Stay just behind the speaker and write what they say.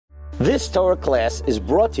This Torah class is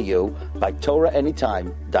brought to you by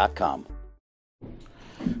TorahAnytime.com.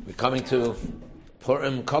 We're coming to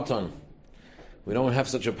Purim Katan. We don't have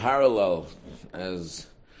such a parallel as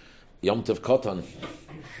Yom Tov Katan.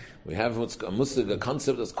 We have a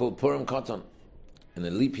concept that's called Purim Katan. In the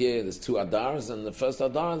leap year, there's two Adars, and the first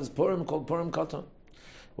Adar is Purim, called Purim Katan.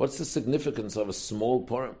 What's the significance of a small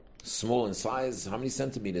Purim? Small in size, how many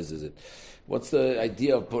centimeters is it? What's the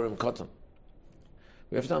idea of Purim Katan?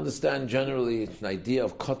 We have to understand generally the idea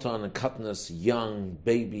of Katan and Katnus, young,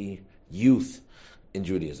 baby, youth in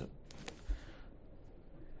Judaism.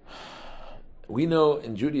 We know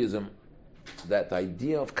in Judaism that the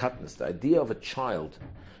idea of Katnus, the idea of a child,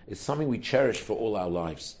 is something we cherish for all our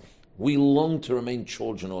lives. We long to remain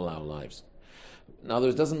children all our lives. Now,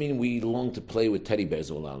 this doesn't mean we long to play with teddy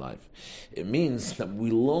bears all our life. It means that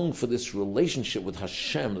we long for this relationship with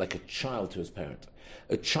Hashem like a child to his parent.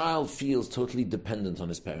 A child feels totally dependent on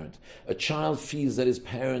his parent. A child feels that his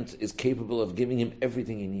parent is capable of giving him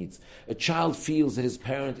everything he needs. A child feels that his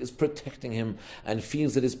parent is protecting him and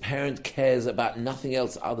feels that his parent cares about nothing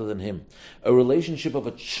else other than him. A relationship of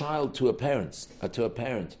a child to a parent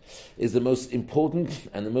is the most important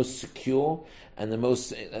and the most secure and the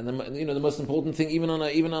most important thing, even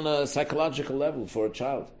on a psychological level for a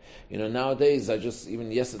child. Nowadays,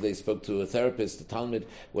 even yesterday spoke to a therapist, a Talmud,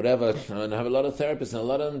 whatever, and I have a lot of therapists, and a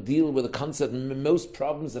lot of them deal with the concept. Most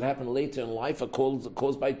problems that happen later in life are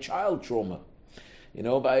caused by child trauma.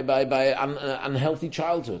 By unhealthy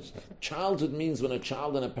childhood. Childhood means when a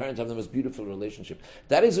child and a parent have the most beautiful relationship.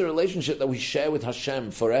 That is a relationship that we share with Hashem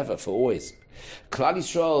forever, for always. Klal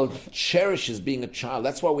Yisrael cherishes being a child.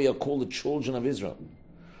 That's why we are called the children of Israel.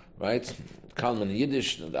 Right? Kalman,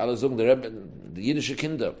 Yiddish, alle sagen, the Yiddish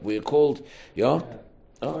Kinder. We are called,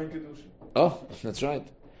 Oh, that's right.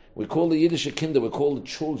 We call the Yiddish Kinder, we call the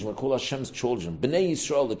children, we call Hashem's children. Bnei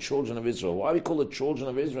Yisrael, the children of Israel. Why are we called the children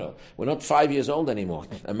of Israel? We're not 5 years old anymore.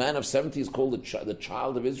 A man of 70 is called the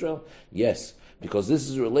child of Israel? Yes, because this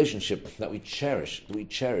is a relationship that we cherish.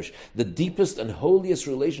 The deepest and holiest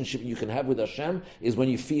relationship you can have with Hashem is when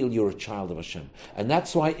you feel you're a child of Hashem. And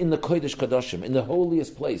that's why in the Kodesh Kadoshim, in the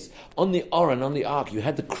holiest place, on the Aron, on the Ark, you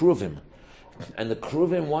had the Kruvim. And the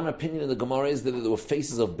Kruvim, one opinion in the Gemara is that there were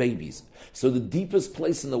faces of babies. So the deepest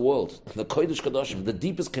place in the world, the Kodesh Kadoshim, the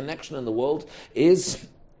deepest connection in the world is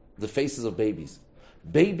the faces of babies.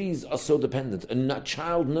 Babies are so dependent. A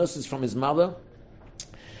child nurses from his mother.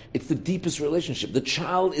 It's the deepest relationship. The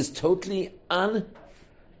child is totally unfocused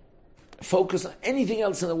on anything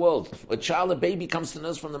else in the world. A baby comes to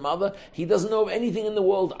nurse from the mother, he doesn't know of anything in the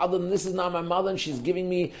world other than this is now my mother and she's giving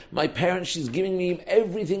me, my parents, she's giving me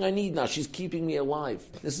everything I need now. She's keeping me alive.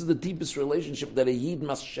 This is the deepest relationship that a Yid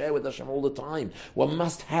must share with Hashem all the time. One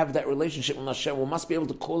must have that relationship with Hashem. One must be able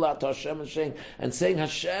to call out to Hashem and saying,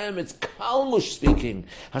 Hashem, it's Kalmush speaking.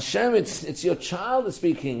 Hashem, it's your child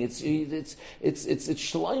speaking. It's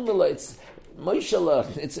Shloimela, it's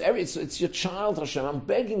Moshe, it's your child, Hashem. I'm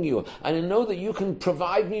begging you, and I know that you can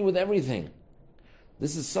provide me with everything.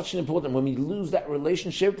 This is such an important. When we lose that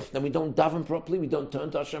relationship, then we don't daven properly, we don't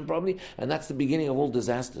turn to Hashem properly, and that's the beginning of all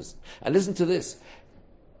disasters. And listen to this.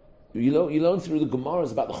 You learn through the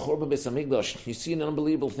Gemaras about the Churban Beis Hamikdash. You see an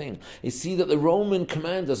unbelievable thing. You see that the Roman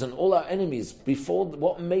commanders and all our enemies, before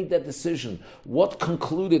what made that decision, what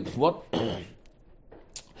concluded, What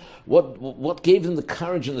gave them the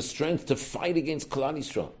courage and the strength to fight against Klal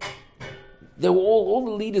Yisrael? They were all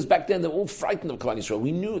the leaders back then. They were all frightened of Klal Yisrael.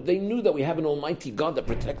 They knew that we have an Almighty God that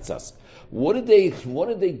protects us. What did they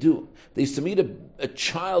do? They used to meet a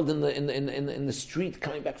child in the street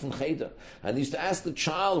coming back from Cheder, and they used to ask the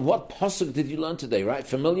child, "What pasuk did you learn today?" Right?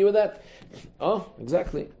 Familiar with that? Oh,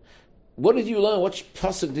 exactly. What did you learn? What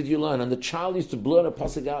pasuk did you learn? And the child used to blurt a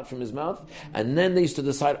pasuk out from his mouth, and then they used to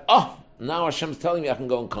decide, now Hashem's telling me I can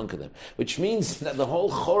go and conquer them. Which means that the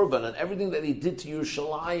whole Chorban and everything that he did to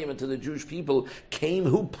Yerushalayim and to the Jewish people came,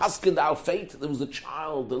 who paskened our fate? There was the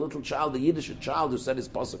little child, the Yiddish child who said his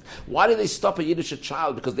pasuk. Why did they stop a Yiddish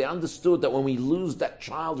child? Because they understood that when we lose that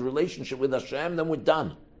child's relationship with Hashem, then we're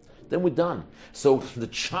done. So the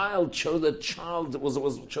child chose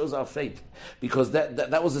our fate, because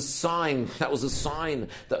that was a sign. That was a sign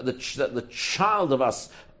that the child of us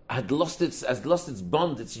had lost its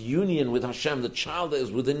bond, its union with Hashem. The child that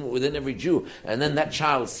is within every Jew, and then that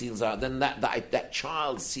child seals out. Then that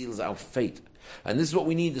child seals our fate. And this is what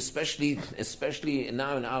we need, especially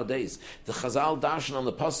now in our days. The Chazal darshan on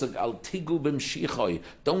the pasuk, Al tigu b'mshichoi,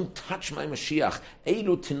 don't touch my Mashiach.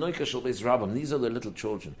 Eilu tinoika shel beis rabam. These are the little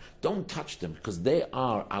children. Don't touch them, because they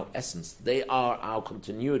are our essence. They are our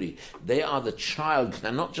continuity. They are the child,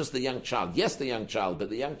 and not just the young child. Yes, the young child, but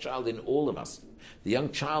the young child in all of us. the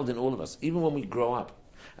young child in all of us, even when we grow up.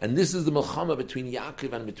 And this is the milchama between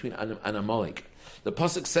Yaakov and between Amalek. The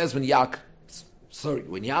pasuk says when Yaakov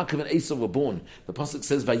and Esau were born, the pasuk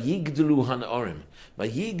says Vayigdelu hanaorim.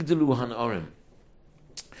 Vayigdelu hanaorim.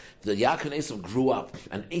 The Yaakov and Esau grew up,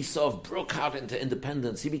 and Esau broke out into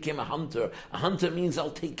independence. He became a hunter. A hunter means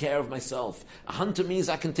I'll take care of myself. A hunter means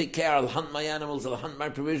I can take care. I'll hunt my animals. I'll hunt my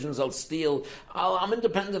provisions. I'll steal. I'm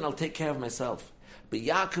independent. I'll take care of myself. But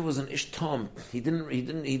Yaakov was an ishtam. He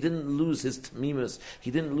didn't lose his tamimus. He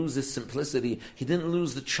didn't lose his simplicity. He didn't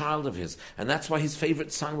lose the child of his. And that's why his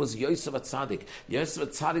favorite son was Yosef HaTzadik. Yosef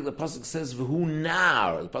HaTzadik, the pasuk says, V'hu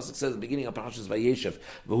nar. The pasuk says at the beginning of Parashas Vayeshev,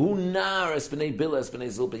 V'hu nar es b'nei Bila es b'nei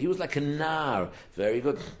Zilpa. He was like a nar. Very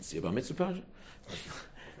good. See about mitzvah parasha?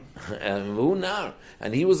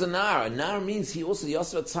 And he was a nar. A nar means he also,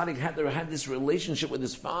 Yosef HaTzadik had this relationship with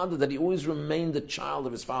his father that he always remained the child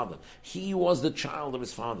of his father. He was the child of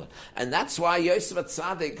his father. And that's why Yosef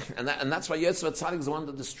HaTzadik, and that's why Yosef HaTzadik is the one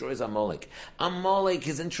that destroys Amalek. Amalek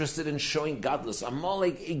is interested in showing godless.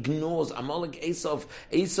 Amalek ignores.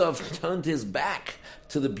 Esau turned his back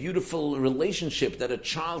to the beautiful relationship that a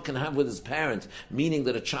child can have with his parent, meaning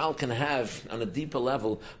that a child can have on a deeper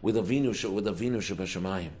level with Avinu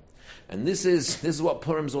Shebashamayim. And this is what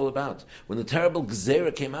Purim's all about. When the terrible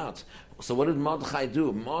Gzera came out, so what did Mordechai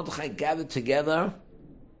do? Mordechai gathered together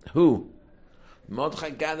who? Mordechai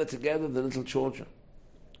gathered together the little children.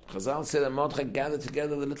 Chazal said that Mordechai gathered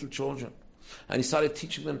together the little children, and he started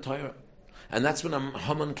teaching them Torah. And that's when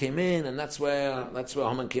Haman came in, and that's where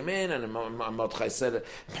Haman came in, and Mordechai said,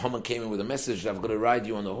 Haman came in with a message, I've got to ride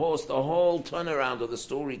you on the horse. The whole turnaround of the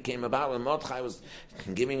story came about when Mordechai was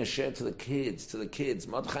giving a share to the kids.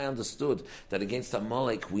 Mordechai understood that against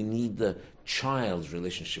Amalek, we need the child's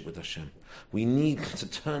relationship with Hashem. We need to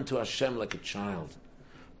turn to Hashem like a child.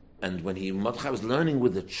 And when Mordechai was learning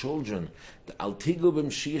with the children, and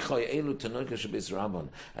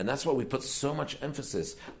that's why we put so much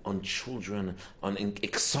emphasis on children, on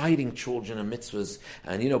exciting children and mitzvahs.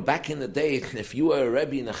 And back in the day, if you were a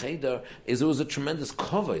Rebbe in the Cheder, it was a tremendous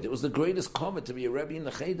kavod. It was the greatest kavod to be a Rebbe in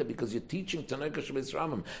the Cheder because you're teaching Tanakh Shabbos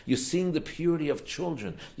Rambam. You're seeing the purity of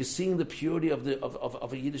children. You're seeing the purity of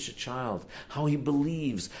a Yiddish child, how he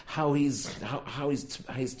believes, how he's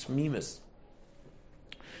tamimus.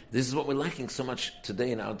 This is what we're lacking so much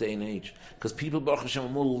today in our day and age. Because people, Baruch Hashem, are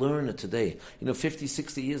more learned today. 50,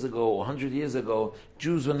 60 years ago, 100 years ago,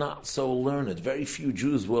 Jews were not so learned. Very few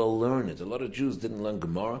Jews were learned. A lot of Jews didn't learn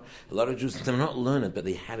Gemara. A lot of Jews, they were not learned, but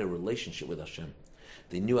they had a relationship with Hashem.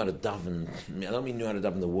 They knew how to daven. I don't mean knew how to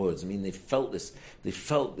daven the words. I mean they felt this.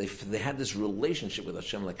 They had this relationship with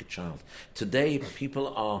Hashem like a child. Today,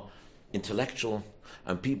 people are intellectual,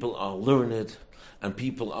 and people are learned, and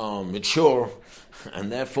people are mature,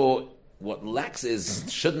 and therefore what lacks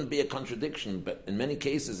shouldn't be a contradiction, but in many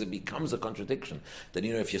cases it becomes a contradiction. That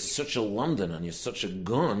if you're such a London and you're such a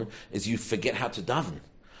gun, is you forget how to daven.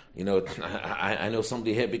 I know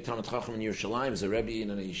somebody here, big Talmid Chacham in Yerushalayim, is a Rebbe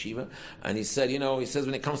in a yeshiva, and he said, he says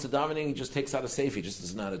when it comes to davening, he just takes out a sefer, he just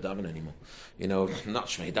doesn't know how to daven anymore. Not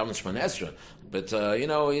Shema, he davens Shema Esra, but,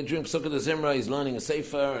 he drinks Sukkah the Zimra, he's learning a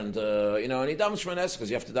sefer, and he davens Shema Esra,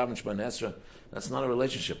 because you have to daven Shema Esra. That's not a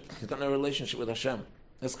relationship. He's got no relationship with Hashem.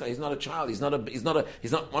 He's not a child. He's not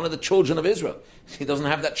one of the children of Israel. He doesn't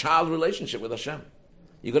have that child relationship with Hashem.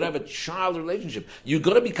 You've got to have a child relationship. You've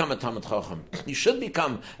got to become a Talmid Chacham. You should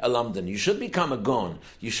become a Lamdan. You should become a Gon.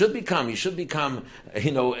 You should become,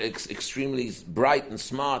 extremely bright and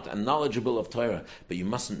smart and knowledgeable of Torah. But you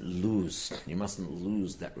mustn't lose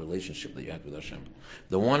that relationship that you had with Hashem.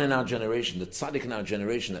 The one in our generation, the tzaddik in our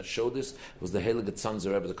generation that showed this was the Heilige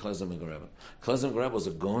Tzanzer Rebbe, the Klezmer Rebbe. Klezmer Rebbe was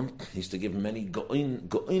a Gon. He used to give many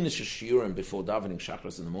Goinish shiurim before davening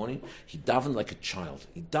Shachris in the morning. He davened like a child.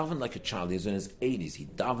 He was in his 80s. He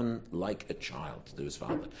davened like a child to his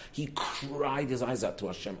father. He cried his eyes out to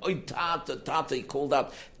Hashem. Oy, Tata, Tata. He called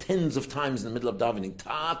out tens of times in the middle of davening.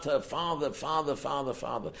 Tata, Father, Father, Father,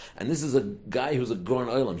 Father. And this is a guy who's a Goren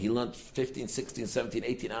Olam. He learned 15, 16, 17,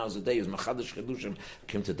 18 hours a day. He was Machadash Chedushim.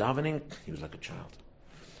 Came to davening, he was like a child.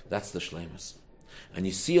 That's the Shleimus. And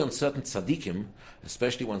you see on certain tzaddikim,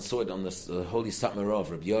 especially one saw it on this holy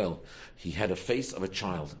Satmarov, Rabbi Yoel, he had a face of a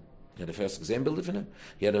child. He had a face. He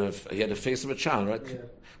had a face of a child, right? Yeah.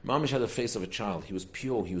 Mamish had a face of a child. He was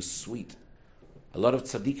pure. He was sweet. A lot of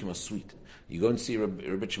tzaddikim are sweet. You go and see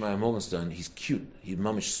Rabbi Shemaiah Morgenstern. He's cute. He's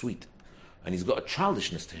mamish sweet, and he's got a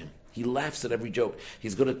childishness to him. He laughs at every joke.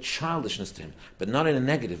 He's got a childishness to him, but not in a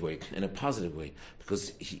negative way, in a positive way,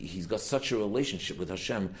 because he's got such a relationship with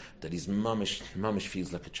Hashem that he's mamish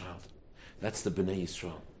feels like a child. That's the Bnei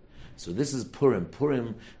Yisrael. So this is Purim.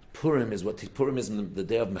 Purim Purim is the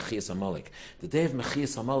day of Mechias Amalek. The day of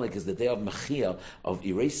Mechias Amalek is the day of Mechia, of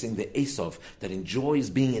erasing the Esau that enjoys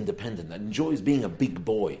being independent, that enjoys being a big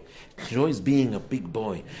boy, enjoys,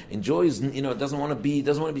 doesn't want to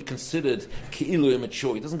be considered keilu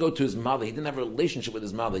immature. He doesn't go to his mother. He didn't have a relationship with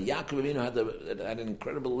his mother. Yaakov Avinu had an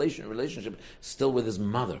incredible relationship still with his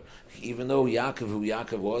mother, even though who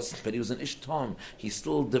Yaakov was, but he was an Ishtam. He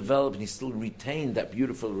still developed and he still retained that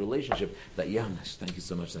beautiful relationship, that young. Thank you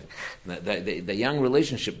so much. The young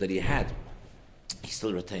relationship that he had, he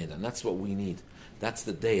still retained, and that's what we need. That's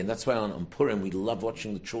the day, and that's why on Purim we love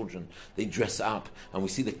watching the children. They dress up, and we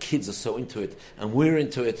see the kids are so into it, and we're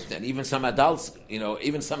into it, and even some adults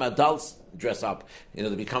dress up.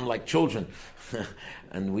 They become like children,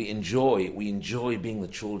 and we enjoy being the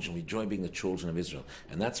children. We enjoy being the children of Israel,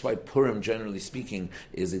 and that's why Purim, generally speaking,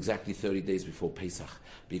 is exactly 30 days before Pesach,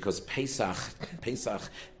 because Pesach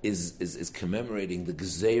is commemorating the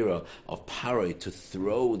Gezerah of Paroi to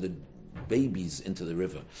throw the babies into the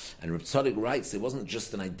river. And Reb Tzadok writes, it wasn't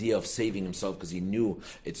just an idea of saving himself because he knew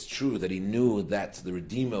that the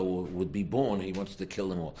Redeemer would be born. He wanted to kill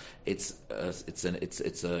them all. It's an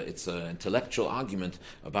intellectual argument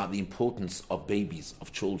about the importance of babies,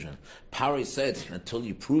 of children. Paroi said, until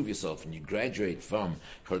you prove yourself and you graduate from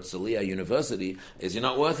Herzliya University, you're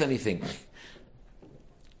not worth anything.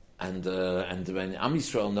 And when Am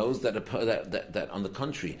Yisrael knows that on the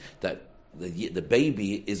contrary, that the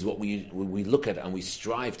baby is what we look at and we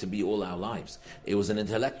strive to be all our lives. It was a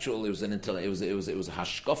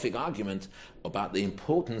hashkafic argument about the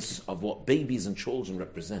importance of what babies and children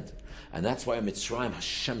represent. And that's why in Mitzrayim,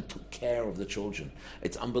 Hashem took care of the children.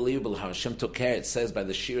 It's unbelievable how Hashem took care. It says by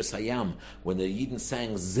the Shir Hayam, when the Yidden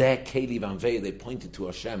sang Zeh Keli Vanvei, they pointed to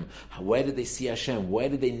Hashem. Where did they see Hashem? Where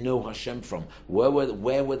did they know Hashem from? Where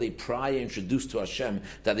were they prior introduced to Hashem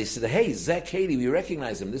that they said, hey, Zeh Keli, we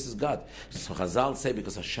recognize him, this is God. So Chazal say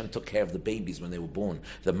because Hashem took care of the babies when they were born.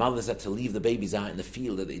 The mothers had to leave the babies out in the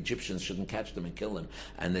field that the Egyptians shouldn't catch them and kill them.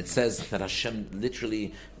 And it says that Hashem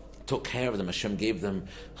literally took care of them. Hashem gave them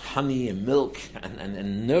honey and milk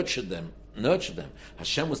and nurtured them.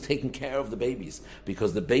 Hashem was taking care of the babies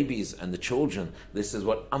because the babies and the children, this is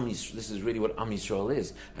really what Am Yisrael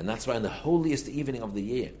is. And that's why in the holiest evening of the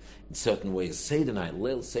year, in certain ways, Seder night,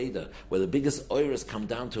 Leil Seder, where the biggest oiras come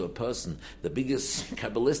down to a person, the biggest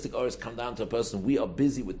Kabbalistic oiras come down to a person, we are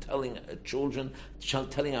busy with telling our children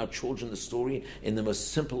the story in the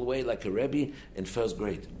most simple way, like a Rebbe in first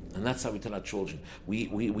grade. And that's how we tell our children. We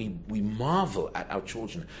marvel at our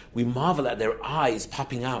children. We marvel at their eyes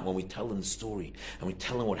popping out when we tell them the story and we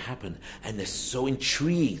tell them what happened. And they're so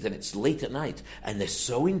intrigued, and it's late at night, and they're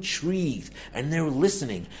so intrigued, and they're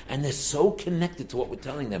listening, and they're so connected to what we're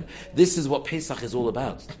telling them. This is what Pesach is all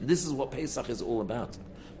about.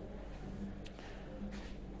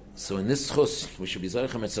 So in this chus, we should be Zarech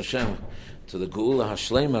HaMetz Hashem to the Geula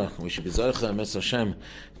HaShlema. We should be Zarech HaMetz Hashem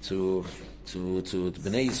to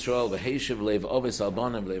Bnei Yisrael, v'heishiv leiv ovis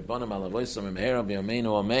albanim, leiv banim al avoisam imhera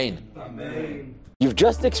b'yameinu, amen. Amen. You've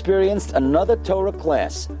just experienced another Torah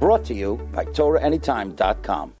class brought to you by TorahAnytime.com.